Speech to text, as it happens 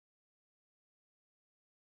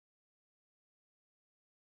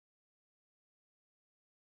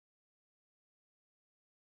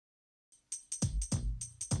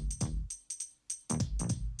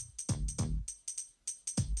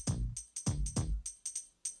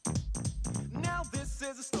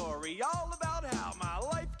this is a story all about how my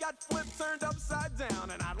life got flipped, turned upside down.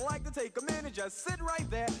 And I'd like to take a minute, just sit right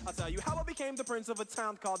there. I'll tell you how I became the prince of a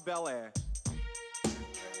town called Bel Air.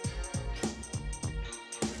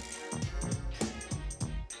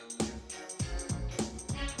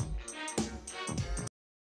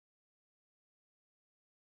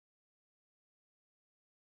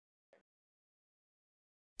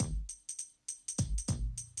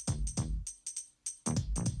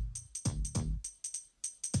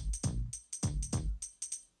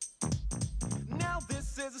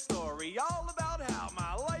 This is a story all about how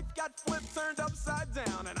my life got flipped, turned upside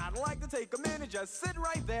down. And I'd like to take a minute, just sit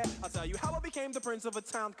right there. I'll tell you how I became the prince of a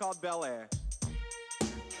town called Bel Air.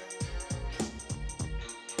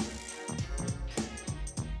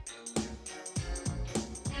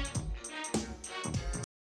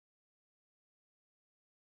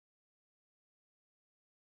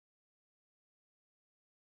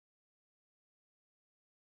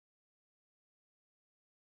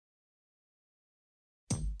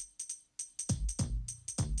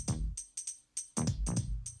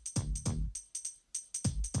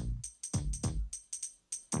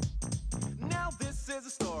 This is a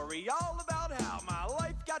story all about how my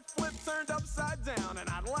life got flipped, turned upside down. And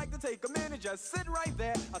I'd like to take a minute, just sit right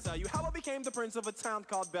there. I'll tell you how I became the prince of a town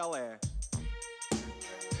called Bel Air.